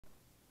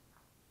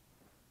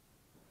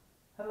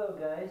Hello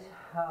guys,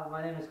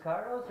 my name is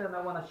Carlos and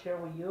I want to share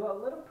with you a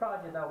little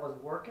project I was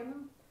working.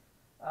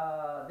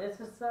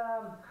 This is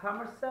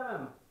Hammer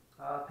 7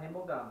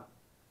 paintball gun,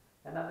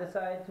 and I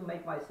decided to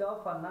make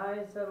myself a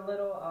nice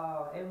little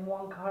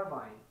M1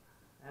 carbine,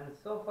 and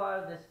so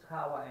far this is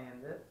how I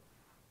ended.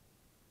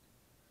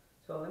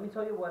 So let me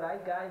tell you what I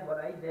got, what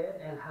I did,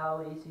 and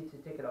how easy to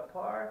take it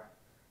apart,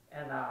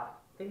 and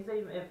things that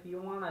if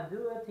you want to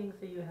do it, things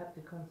that you have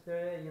to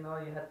consider, you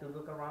have to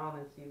look around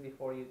and see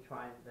before you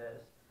try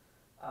this.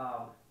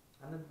 On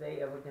the day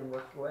everything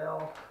works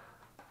well.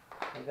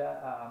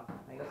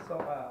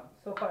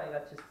 So far I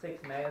got just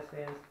 6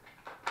 magazines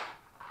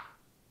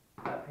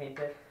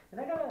painted, and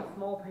I got a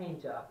small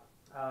paint job.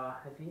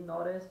 If you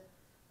notice,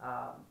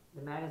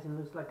 the magazine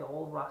looks like an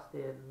old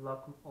rusted,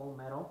 old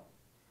metal.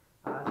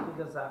 That's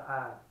because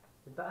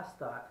the dust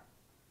stock.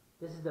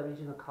 This is the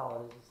original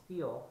color. This is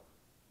steel.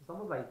 It's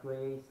almost like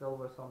gray,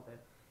 silver, something.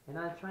 And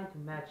I'm trying to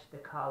match the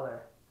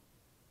color.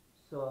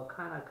 So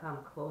kind of come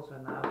closer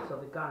now. So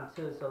the gun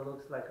too, so it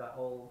looks like an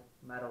old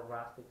metal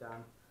rusted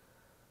gun.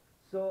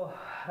 So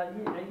I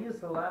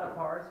used a lot of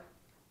parts.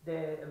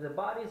 The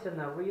body's in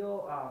a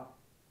real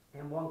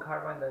M1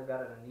 carbine that I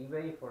got on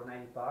eBay for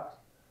 90 bucks.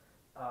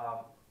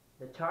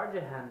 The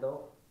charger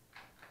handle,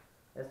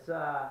 it's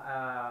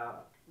a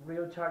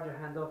real charger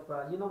handle.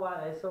 You know what?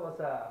 I saw was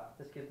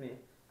excuse me.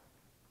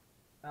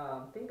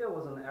 I think it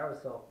was an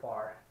aerosol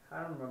part.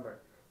 I don't remember.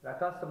 But I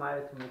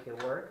customized it to make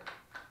it work.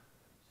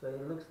 So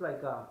it looks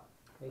like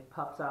it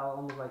pops out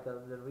almost like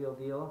the real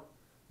deal.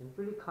 It's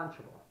really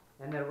comfortable.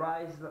 And it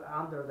rides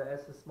under the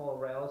small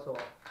rail, so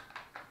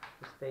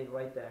it stayed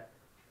right there.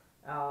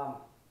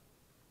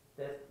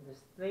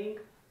 This thing,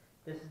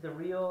 this is the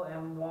real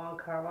M1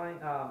 carbine.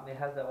 It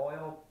has the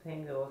oil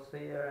thing that goes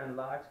here and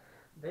locks.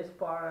 This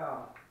part,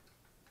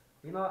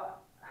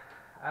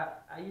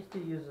 I used to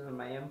use it in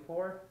my M4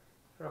 for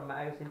a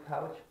magazine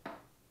pouch.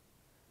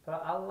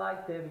 But I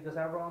liked it because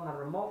I run a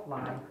remote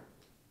line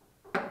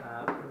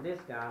from this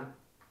gun,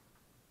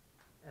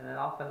 and then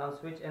off and on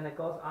switch, and it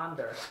goes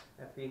under.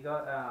 If you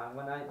go,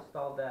 when I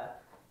installed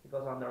that, it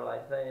goes under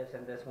like this,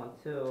 and this one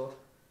too.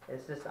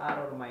 It's just out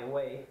of my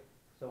way,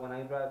 so when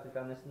I drive the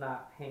gun, it's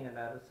not hanging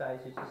out the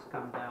sides. It just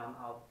come down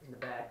out in the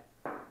back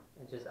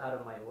and just out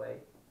of my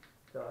way.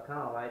 So I kind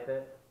of like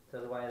it, so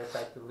that's why I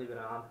decided to leave it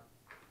on.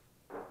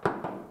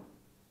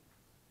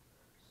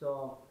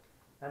 So,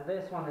 and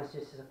this one is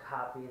just a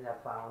copy that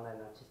I found,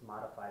 and I just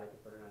modified it to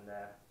put it in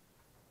there.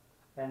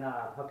 And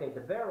okay, the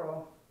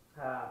barrel.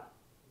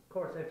 Of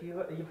course, if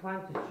you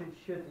plan to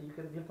shoot,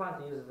 you plan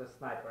to use it as a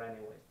sniper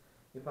anyways.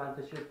 You plan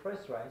to shoot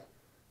pressurized.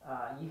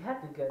 You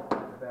have to get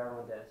the barrel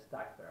with the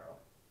stock barrel.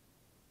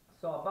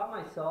 So about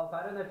myself,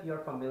 I don't know if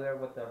you're familiar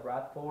with the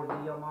Rad4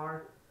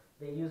 DMR.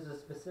 They use a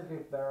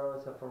specific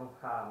barrels from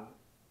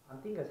I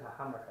think it's a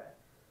Hammerhead.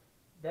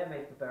 They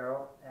make the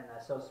barrel, and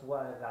so it's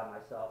what I got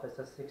myself. It's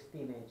a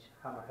 16-inch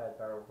Hammerhead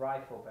barrel,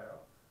 rifle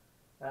barrel,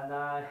 and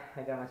I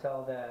got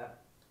myself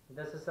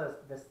this is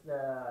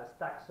the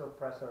stack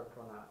suppressor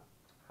from a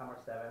Hammer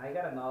 7. I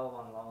got another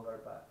one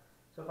longer, but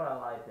so far I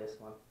like this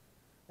one.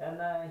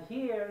 And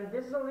here,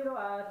 this is a little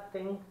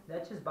thing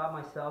that's just by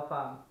myself.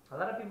 A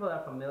lot of people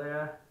are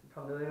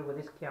familiar with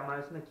this camera.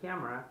 It's in the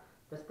camera.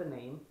 That's the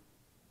name.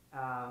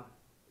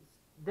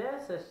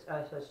 This is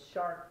a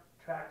shark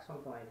track,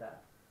 something like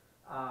that.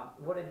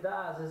 What it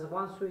does is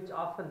one switch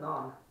off and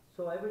on.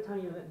 So every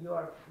time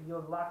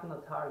you're locking the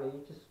target,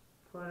 you just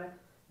turn it.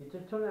 You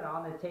turn it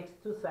on. It takes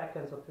 2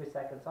 seconds or 3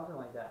 seconds, something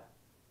like that,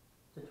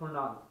 to turn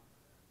on.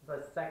 It's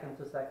like second,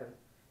 2 seconds,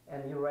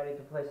 and you're ready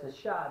to place a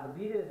shot. The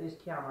beauty of this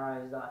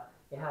camera is that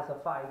it has a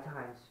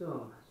 5x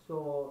zoom,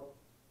 so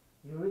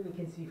you really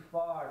can see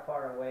far,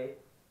 far away,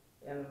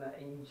 and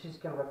you just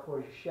can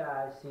record your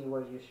shot, see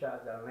where your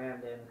shots are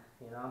landing.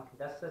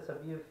 That's a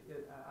beautiful.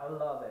 I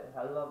love it.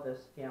 I love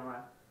this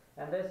camera.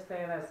 And this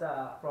thing is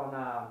from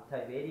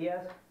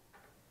Tiberias.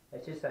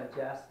 It's just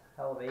adjust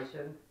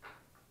elevation.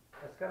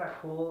 It's kind of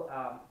cool.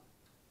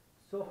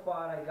 So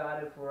far I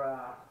got it for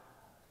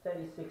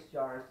 36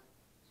 jars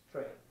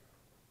straight.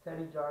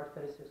 30 jars,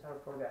 36, I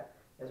forget,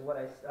 is what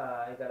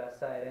I got a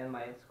sight in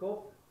my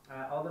scope.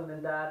 Other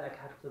than that, I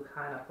have to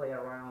kind of play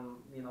around,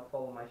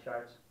 follow my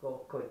shots,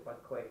 go quick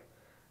but quick.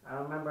 I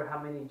don't remember how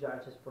many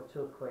jars is for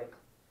too quick.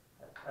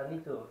 I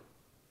need to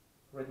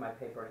read my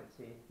paper and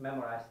see,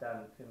 memorize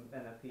that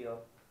in the field.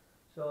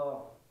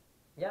 So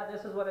yeah,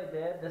 this is what I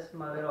did. This is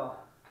my little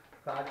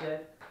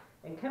project.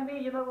 And can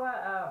be,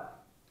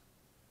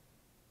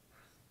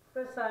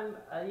 first time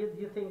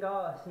you think,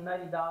 oh, it's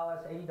 $90,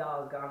 $80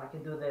 gun, I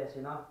can do this,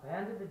 At the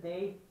end of the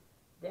day,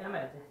 damn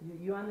it,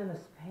 you end up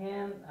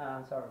spending,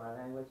 sorry my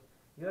language,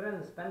 you end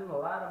up spending a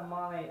lot of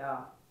money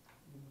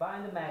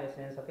buying the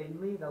magazines. Okay, you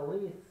need at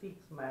least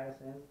 6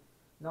 magazines,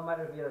 no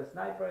matter if you're a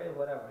sniper or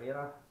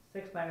whatever,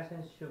 6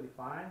 magazines should be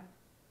fine.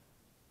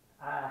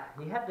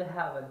 You have to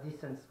have a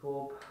decent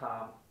scope.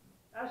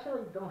 Actually,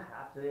 you don't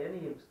have to.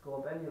 Any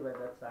scope, any red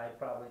that side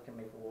probably can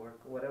make it work,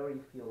 whatever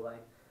you feel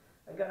like.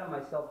 I got it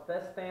myself.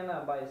 This thing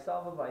by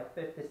itself is like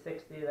 50,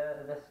 60.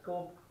 The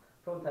scope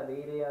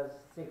Frontavidia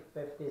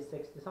 650,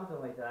 60, something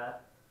like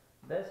that.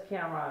 This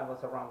camera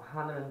was around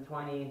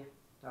 120.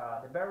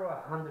 The barrel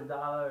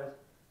 $100.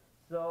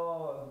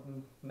 So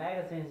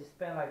magazines you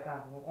spend like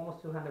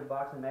almost 200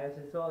 bucks in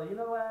magazines. So you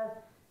know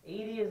what?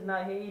 80 is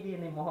not 80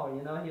 anymore.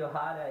 You know, you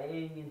had at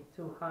 80,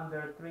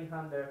 200,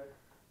 300.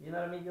 You know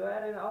what I mean? You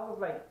add in almost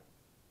like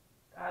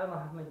I don't know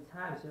how many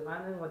times. You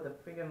land in with the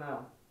freaking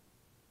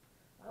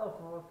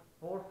for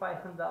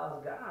 $400-500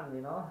 gone.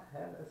 You know,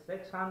 and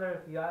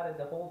 600 if you added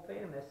the whole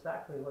thing.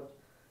 Exactly what.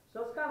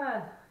 So it's kind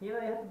of you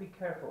have to be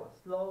careful.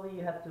 Slowly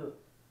you have to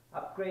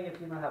upgrade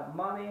if you don't have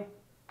money.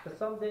 Because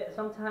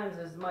sometimes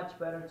it's much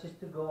better just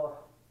to go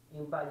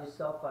and buy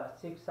yourself a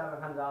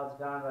 $600-700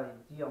 gun, like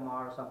a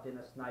DMR or something,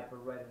 a sniper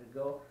ready to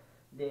go.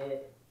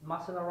 They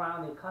messing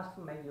around, you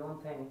custom make your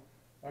own thing.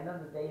 End of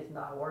the day, it's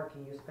not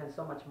working. You spend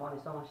so much money,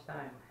 so much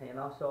time, you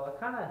know. So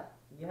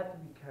you have to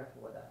be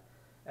careful with that.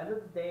 End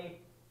of the day,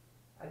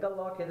 I got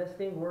lucky. This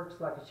thing works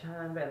like a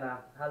charm, and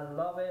I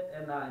love it.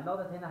 And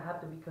another thing I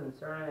have to be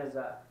concerned is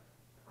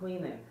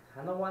cleaning.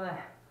 I don't want to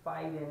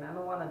fight in. I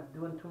don't want to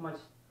doing too much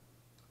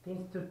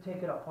things to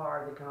take it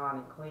apart, they come on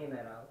and clean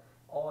it out,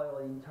 oil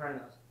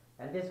internals.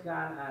 And this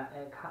gun,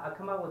 I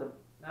come out with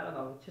I don't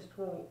know, just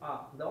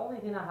the only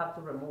thing I have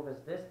to remove is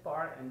this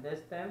part and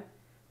this thing.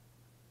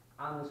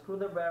 Unscrew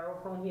the barrel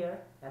from here,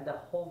 and the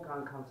whole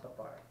gun comes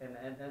apart, and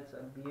it's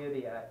a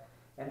beauty.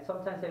 And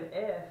sometimes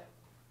if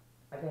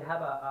I can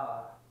have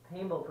a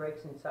paintball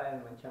breaks inside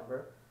of my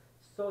chamber,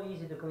 so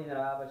easy to clean it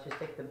up. I just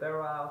take the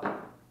barrel out,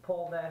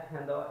 pull that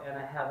handle, and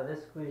I have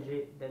this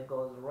squeegee that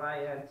goes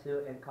right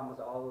into and comes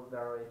all over the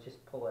barrel. You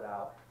just pull it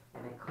out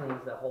and it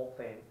cleans the whole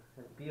thing.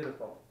 It's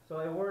beautiful. So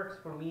it works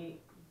for me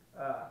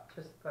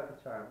just like a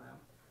charm now.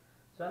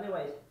 So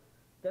anyways,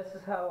 this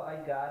is how I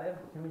got it.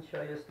 Let me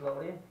show you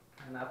slowly,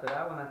 and after that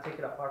I'm gonna take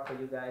it apart for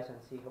you guys and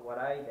see what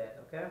I did.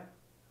 Okay,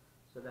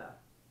 so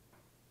that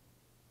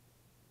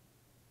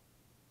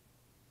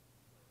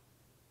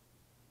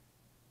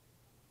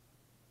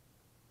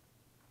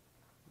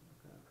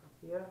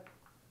here.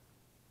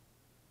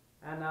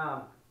 And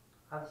I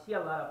see a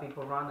lot of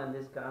people running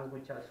these guns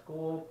which are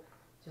school,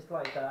 just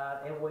like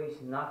that. It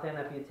weighs nothing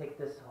if you take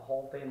this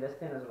whole thing. This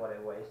thing is what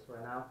it weighs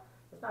right now.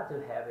 It's not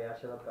too heavy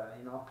actually, but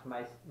you know,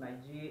 my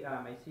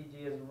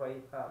CG is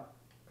right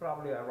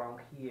probably around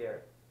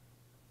here.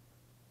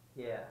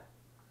 Yeah.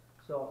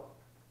 So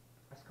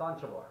it's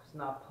comfortable. It's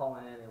not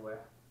pulling anywhere.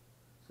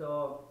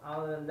 So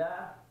other than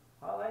that,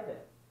 I like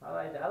it. I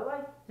like it. I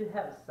like to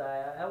have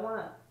sight. I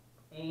want to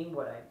aim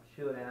what I'm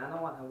shooting. I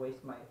don't want to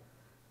waste my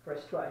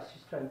first try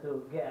just trying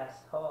to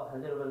guess. Oh, a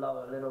little bit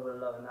lower, a little bit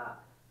lower.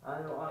 Not. I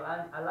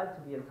like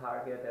to be on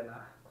target and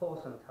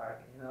close on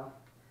target. You know,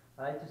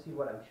 I like to see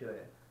what I'm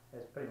shooting.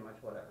 That's pretty much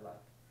what I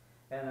like.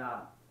 And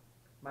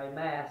my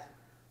mask,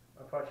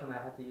 unfortunately,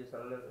 I had to use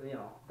a little,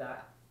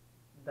 that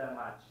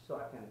much so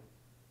I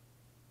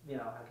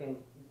can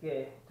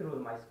get through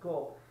my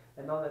scope.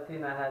 Another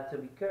thing I had to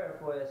be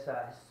careful is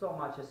so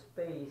much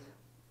space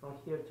from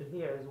here to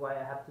here is why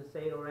I have to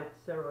zero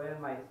in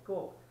my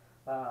scope.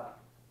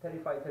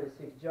 35,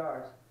 36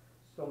 yards.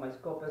 So my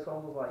scope is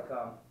almost like,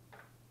 I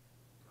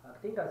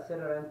think I set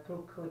it in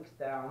 2 clicks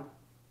down,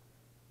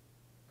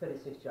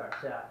 36 yards.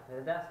 Yeah,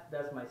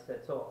 that's my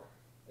set. So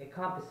it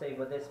compensates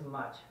with this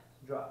much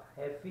drop.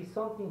 If it's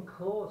something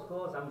close,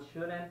 I'm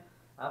shooting,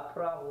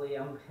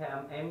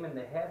 I'm aiming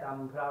the head,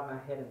 I'm probably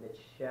hitting the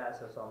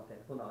chest or something,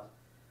 who knows.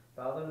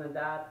 But other than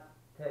that,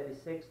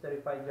 36,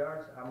 35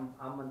 yards, I'm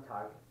on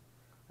target.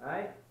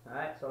 Alright,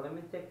 so let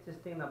me take this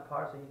thing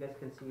apart so you guys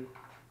can see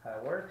how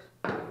it works.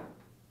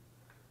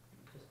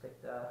 Just take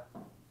the,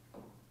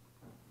 of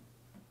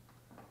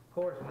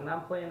course, when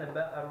I'm playing the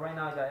right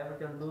now I got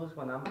everything loose.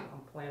 When I'm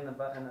playing the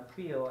in the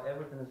field,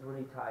 everything is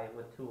really tight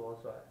with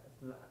tools, so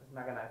it's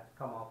not gonna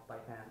come off by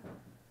hand.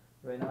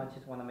 Right now I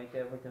just want to make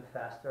everything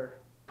faster.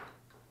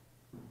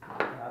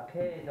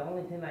 Okay, the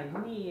only thing I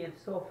need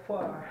so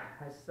far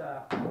is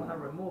I want to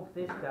remove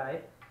this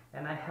guy,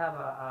 and I have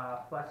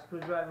a flat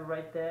screwdriver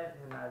right there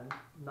and a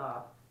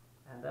knob,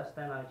 and that's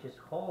then I just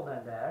hold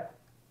it there.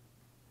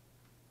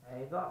 There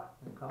you go,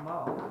 and come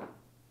off.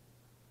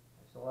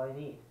 That's all I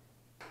need.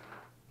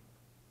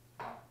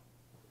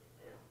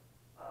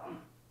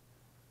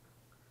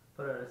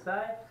 Put it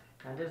aside,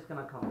 and this is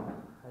gonna come off.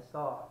 That's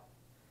all.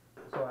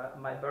 So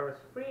my barrel is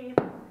free.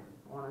 I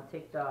want to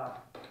take the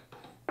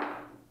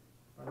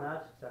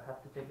nuts, so I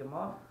have to take them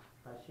off.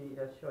 I'll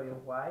show you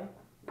why.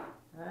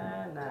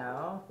 And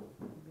now,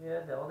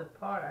 yeah, the other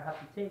part I have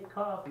to take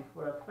off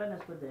before I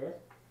finish with this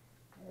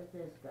is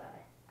this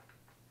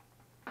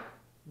guy.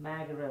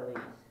 Mag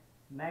release.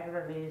 Mag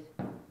release.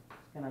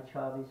 It's kind of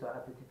chubby, so I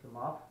have to take them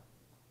off.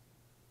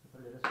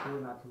 Put a little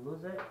screw not to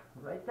lose it.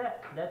 Right there.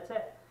 That's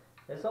it.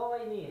 That's all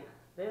I need.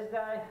 This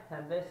guy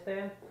and this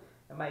thing,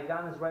 and my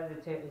gun is ready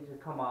to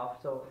come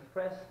off. So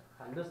press,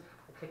 I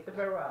take the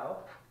barrel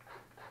out.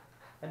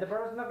 And the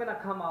barrel's not gonna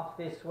come off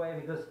this way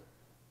because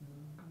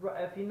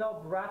if you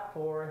know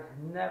Bradford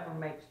never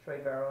makes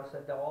straight barrels,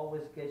 they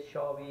always get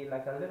chubby,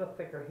 like a little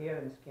thicker here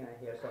and skinnier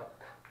here. So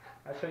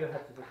I'll show you how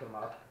to take them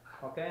off.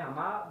 Okay, I'm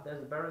out. There's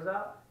the barrel's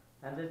out,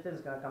 and this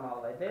thing's gonna come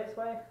out like this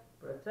way.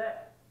 That's it.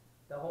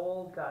 The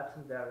whole guts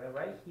and barrel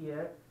right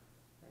here.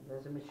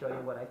 And let me show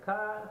you what I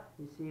cut.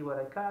 You see what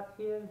I cut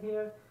here and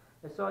here.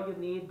 That's all you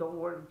need. Don't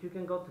worry. You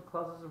can go to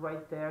closest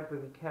right there,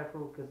 but be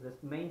careful because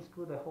this main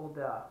screw that hold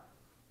the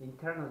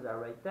internals are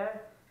right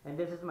there. And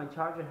this is my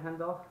charger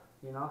handle.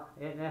 You know,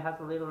 and it has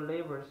a little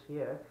levers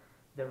here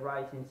that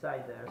rides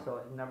inside there, so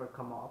it never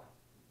come off.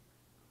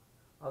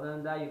 Other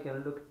than that,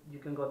 you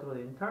can go through the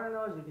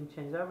internals, you can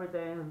change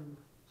everything,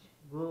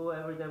 glue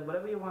everything,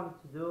 whatever you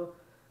want to do.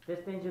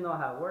 This thing, you know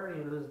how it works.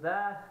 You lose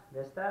that,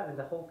 and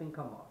the whole thing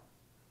come off.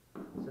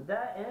 So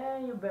that,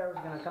 and your barrel's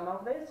gonna come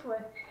off this way.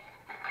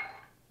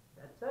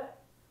 That's it.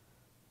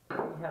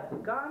 So you have the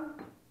gun,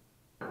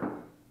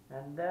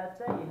 and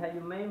that's it. You have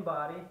your main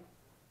body.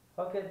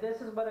 Okay,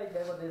 this is what I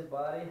did with this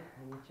body.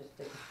 And you just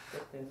take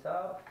this things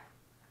out.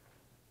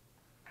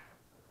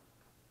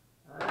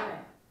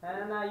 Alright,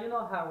 and you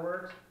know how it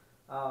works.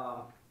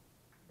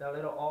 The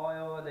little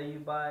oil that you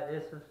buy,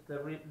 this is the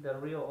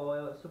real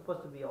oil. It's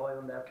supposed to be oil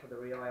in there for the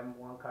real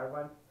M1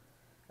 carbine.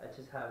 I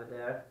just have it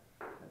there.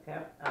 Okay.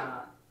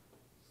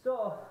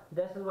 So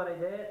this is what I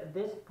did.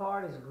 This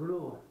part is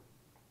glue.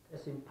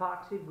 It's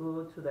epoxy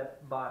glue to the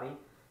body,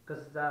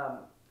 because the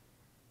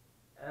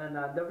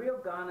real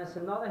gun is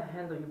another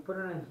handle. You put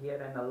it in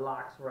here and it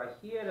locks right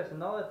here. There's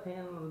another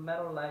thin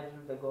metal ledger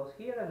that goes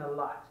here and it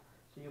locks.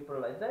 So you put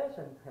it like this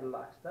and it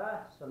locks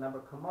that, so it never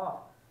come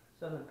off.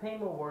 So in the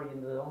paintball world,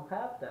 you don't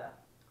have that.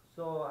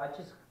 So I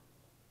just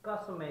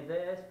custom made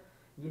this.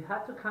 You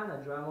have to kind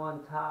of drum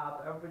on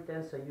top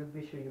everything, so you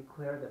be sure you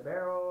clear the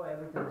barrel.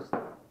 Everything is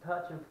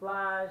touch and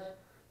flash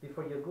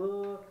before you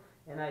glue.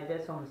 And I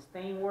did some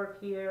stain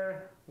work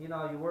here. You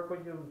know, you work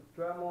with your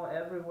Dremel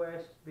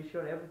everywhere. Be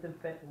sure everything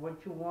fits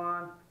what you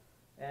want.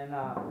 And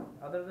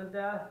other than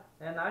that,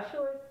 and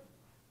actually,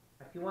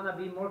 if you want to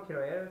be more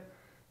creative,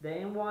 the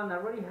M1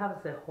 already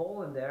has a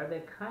hole in there.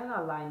 They kind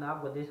of line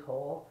up with this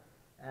hole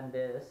and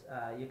this.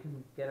 You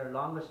can get a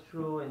longer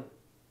screw and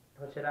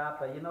push it up.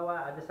 But you know what?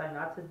 I decided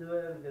not to do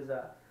it because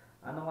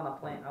I don't want to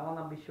play. I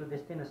want to be sure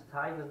this thing is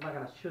tight. It's not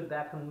going to shoot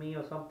back on me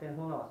or something.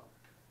 Who knows?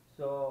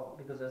 So,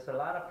 because there's a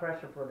lot of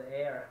pressure for the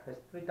air. There's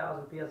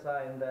 3,000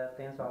 psi in that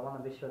thing, so I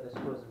want to be sure the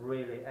screw is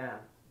really in,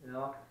 you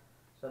know.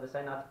 So I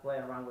decided not to play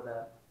around with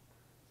that.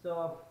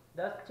 So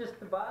that's just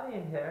the body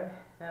in here,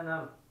 and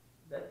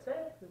that's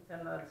it.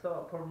 And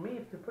so for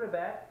me to put it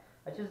back,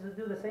 I just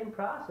do the same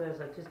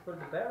process. I just put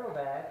the barrel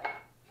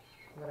back,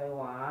 what I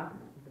want,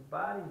 the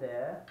body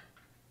there,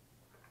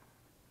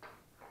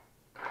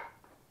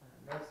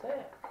 and that's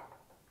it.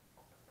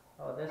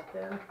 Oh, this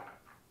thing.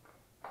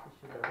 You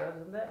should have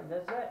resin that, and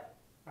that's it.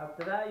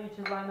 After that, you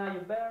just line out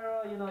your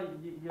barrel. You know,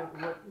 you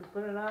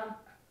put it on,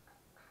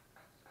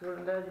 screw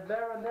in there, your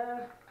barrel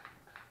there.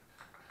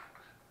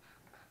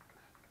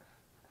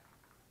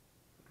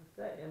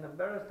 That's it. And the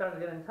barrel starts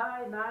getting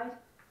tight, nice.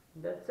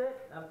 And that's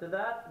it. After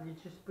that, you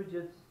just put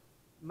your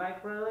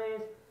micro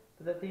release,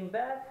 put the thing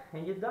back,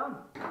 and you're done.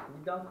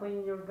 You're done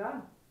cleaning your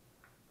gun.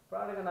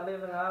 Probably gonna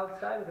leave it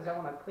outside because I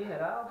wanna clean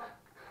it out.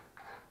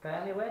 But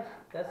anyway,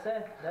 that's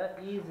it. That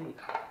easy.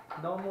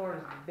 No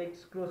more big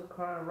screws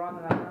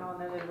running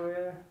around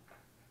everywhere.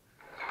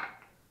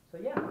 So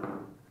yeah,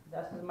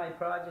 this is my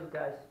project,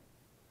 guys.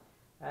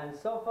 And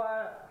so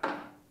far,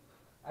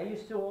 I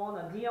used to own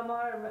a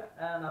DMR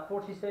and a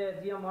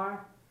 47 DMR,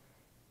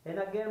 and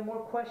I get more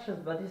questions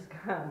about this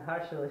gun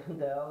actually than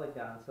the other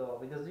gun. So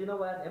because you know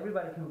what,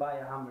 everybody can buy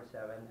a Hammer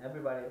 7.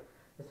 Everybody,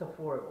 it's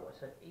affordable.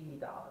 It's at $80,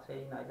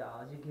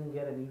 $89. You can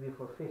get an EV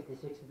for $50,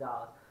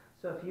 $60.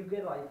 So if you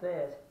get like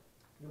this,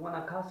 you want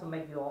to custom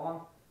make your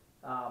own.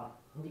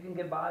 You can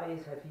get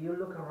bodies. If you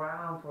look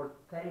around for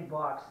 $30,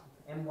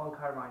 M1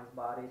 carbines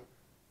bodies,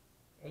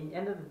 and at the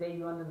end of the day,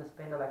 you want to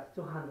spend like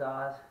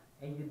 $200,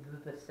 and you do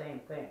the same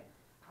thing.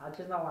 I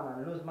just don't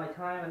want to lose my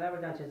time and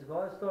everything. Just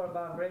go to the store,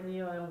 buy a brand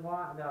new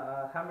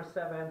M1, Hammer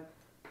 7,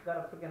 got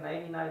a freaking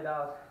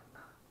 $89,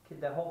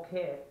 the whole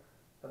kit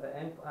for the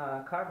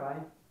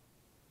carbine,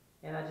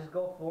 and I just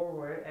go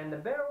forward. And the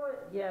barrel,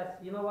 yes,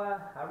 you know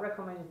what? I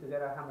recommend you to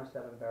get a Hammer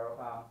 7 barrel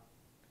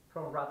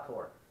from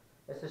Radford.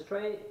 It's a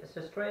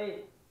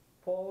straight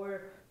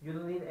forward. You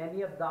don't need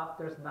any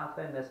adapters,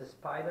 nothing. There's a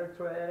Spyder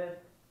threaded.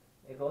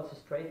 It goes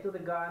straight to the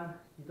gun.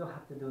 You don't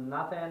have to do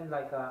nothing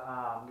like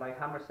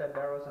Hammer set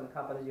barrels and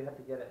companies. You have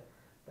to get it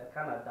that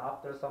kind of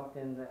adapter or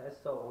something.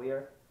 It's so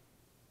weird.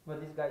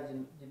 But these guys,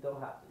 you don't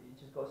have to. You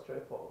just go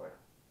straight forward,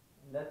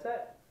 and that's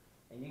it.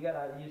 And you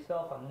got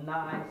yourself a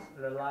nice,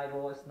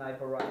 reliable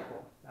sniper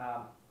rifle.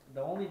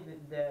 The only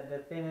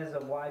the thing is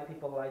why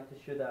people like to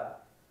shoot a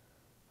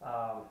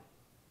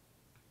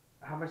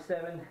Hammer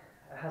 7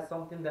 has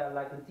something that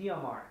like a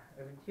DMR.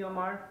 If a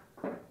DMR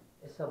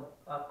is a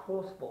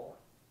crossbow.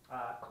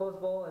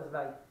 Crossbow is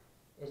like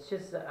it's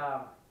just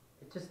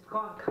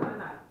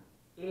kind of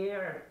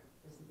air.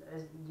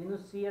 You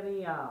don't see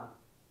any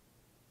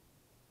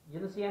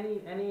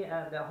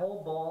the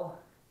whole ball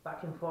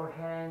back and forth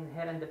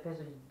heading the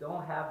pistol. You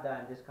don't have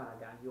that in this kind of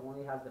gun. You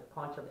only have the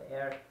punch of the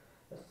air.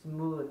 It's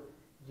smooth.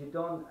 You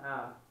don't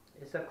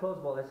it's a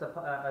closed ball. It's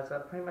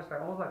a pretty much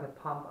like almost like a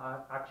pump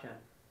action,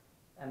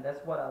 and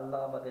that's what I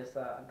love about this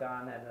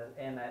gun.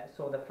 And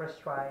so the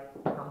first try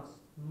comes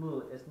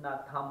smooth. It's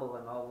not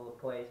tumbling all over the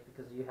place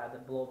because you have the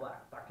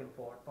blowback back and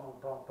forth, boom,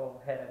 boom, boom,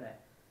 hitting it.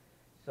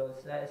 So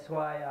that's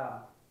why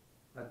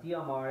a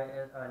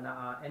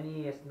DMR,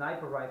 any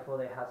sniper rifle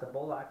that has a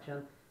bolt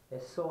action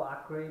is so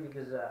accurate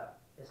because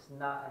it's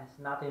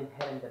nothing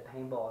hitting the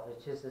paintball.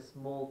 It's just a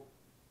smooth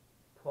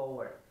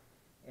forward,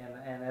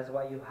 and that's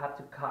why you have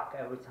to cock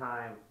every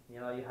time.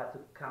 You know, you have to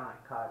kind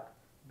of cock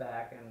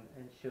back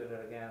and shoot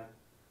it again.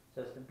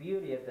 So it's the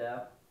beauty of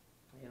that,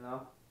 you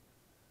know.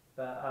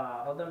 But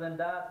other than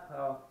that,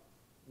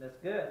 that's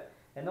good.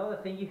 Another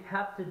thing you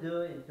have to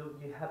do is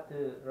you have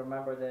to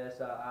remember this.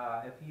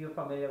 If you're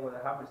familiar with a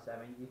Hammer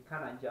 7, you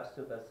kind of adjust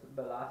to the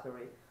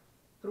velocity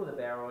through the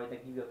barrel. They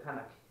give you a kind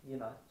of, you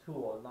know,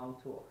 tool, long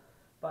tool.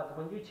 But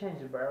when you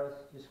change the barrels,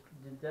 just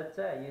that's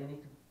it. You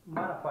need to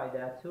modify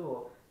that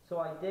tool. So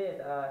I did.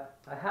 I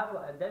have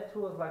that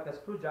tool is like a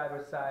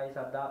screwdriver size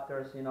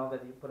adapters, you know,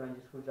 that you put on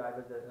your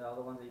screwdriver. The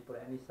other ones that you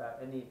put any size,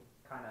 any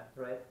kind of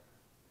thread.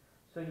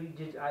 So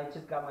I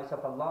just got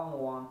myself a long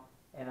one,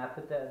 and I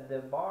put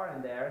the bar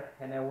in there,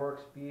 and it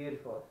works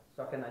beautiful.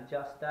 So I can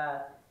adjust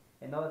that.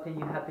 Another thing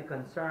you have to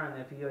concern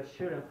if you're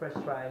shooting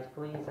first tries,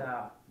 please,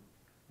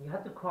 you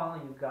have to crawl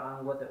your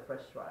gun with the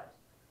first tries.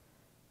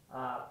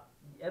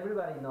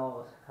 Everybody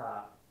knows,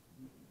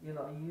 you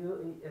know,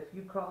 if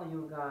you crawl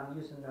your gun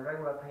using a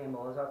regular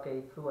paintball, it's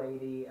okay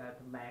 280 at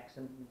the max,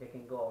 and they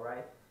can go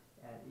right.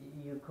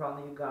 And you crawl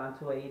your gun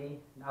 280.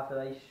 After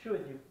that, you shoot,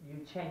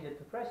 you change it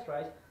to first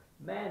tries.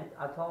 Man,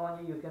 I told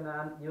you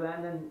you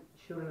end up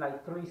shooting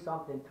like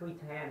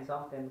 310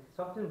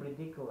 something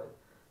ridiculous.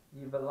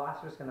 Your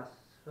velocity is gonna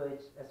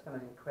switch. It's gonna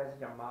increase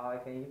your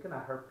mileage, and you're gonna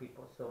hurt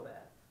people so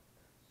bad.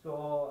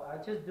 So I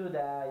just do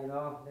that, you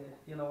know.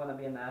 If you don't wanna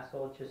be an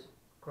asshole, just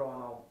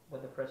chrono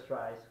with the first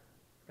tries.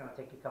 It's gonna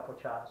take you a couple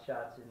shots,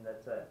 and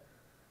that's it.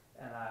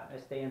 And I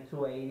stay in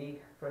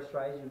 280 first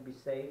tries. You'll be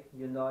safe.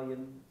 You know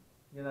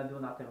you're not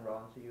doing nothing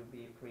wrong, so you'll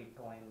be free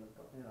point,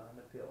 you know, in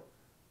the field.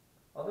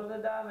 Other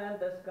than that, man,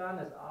 this gun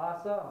is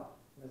awesome.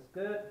 It's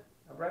good.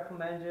 I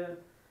recommend you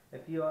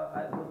if you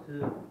are able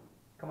to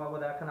come up with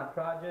that kind of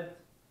project.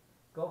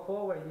 Go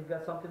forward. You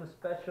got something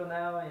special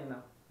now, and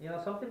you know,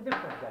 something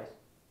different, guys.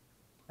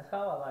 That's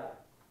how I like.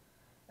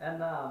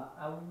 And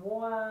I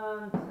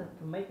want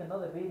to make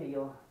another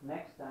video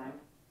next time.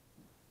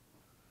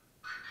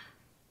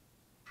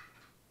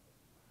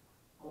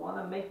 I want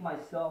to make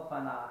myself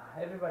and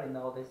everybody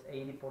know this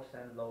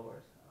 80%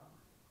 lowers.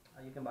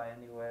 You can buy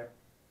anywhere.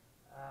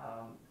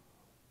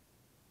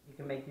 You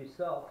can make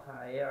yourself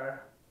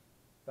air,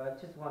 but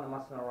I just want to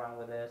mess around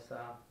with this.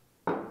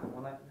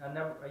 I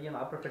never, you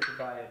know, I prefer to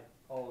buy it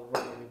all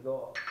ready to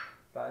go.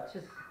 But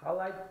I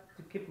like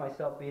to keep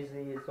myself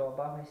busy, so I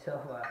buy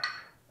myself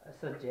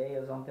a J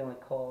or something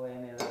like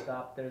calling and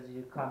adapters.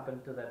 You clamp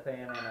into the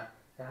thing, and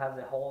it has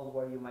the holes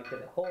where you might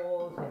get the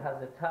holes. It has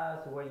the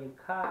tabs where you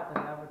cut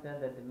and everything,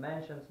 the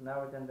dimensions and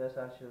everything. There's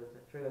actually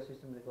the trigger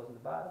system that goes in the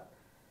bottom.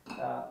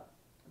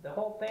 The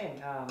whole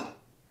thing.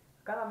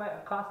 Kind of make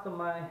a custom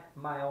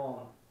my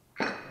own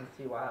and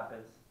see what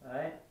happens.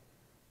 Alright,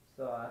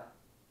 so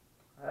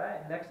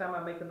alright, next time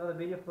I make another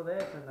video for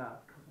this, and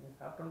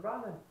up and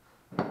running.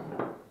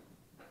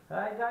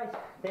 Alright guys,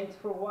 thanks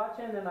for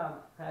watching, and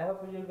I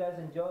hope you guys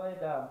enjoyed.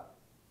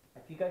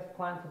 If you guys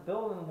plan to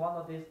build in one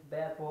of these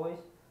bad boys,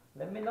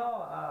 let me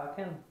know. I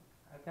can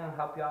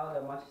help you out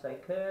as much as I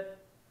could.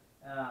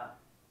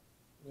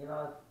 You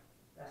know,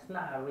 that's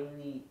not a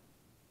really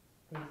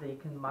things that you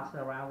can mess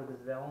around with,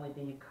 because the only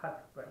thing you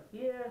cut right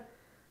here.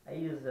 I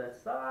use a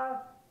saw,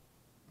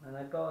 and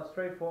I go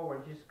straight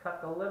forward. Just cut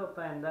the little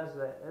thing. That's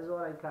it. That's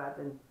what I cut.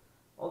 And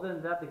other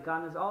than that, the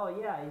gun is. Oh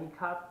yeah, you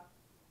cut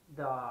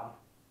the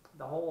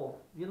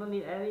hole. You don't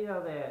need any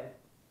of the.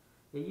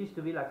 It used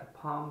to be like a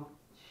pump,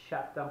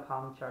 shotgun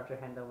pump charger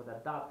handle with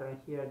adapter in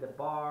here, the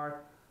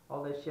bar,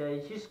 all this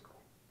shit.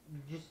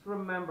 Just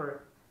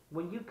remember,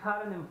 when you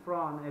cut it in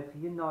front, if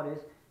you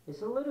notice,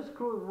 it's a little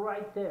screw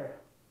right there.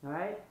 All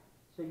right.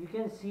 So you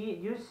can see,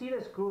 you see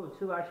the screw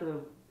too, actually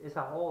it's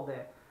a hole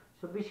there.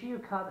 So be sure you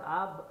cut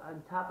up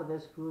on top of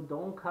this screw.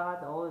 Don't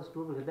cut all the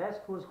screw, because that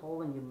screw is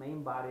holding your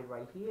main body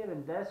right here,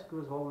 and that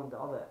screw is holding the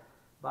other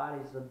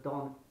body, so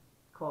don't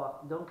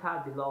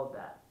cut below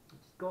that.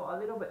 Just go a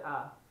little bit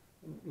up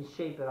and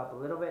shape it up a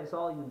little bit. It's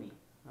all you need,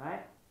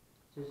 alright?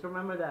 Just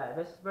remember that.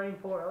 This is very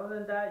important. Other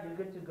than that, you're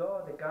good to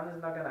go. The gun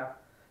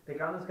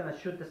is gonna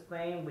shoot the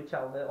same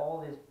without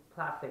all these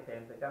plastic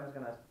things. The gun is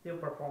gonna still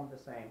perform the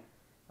same.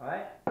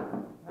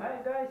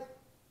 Alright guys,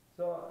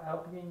 so I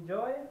hope you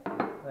enjoy it.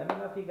 Let me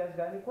know if you guys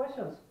got any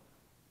questions.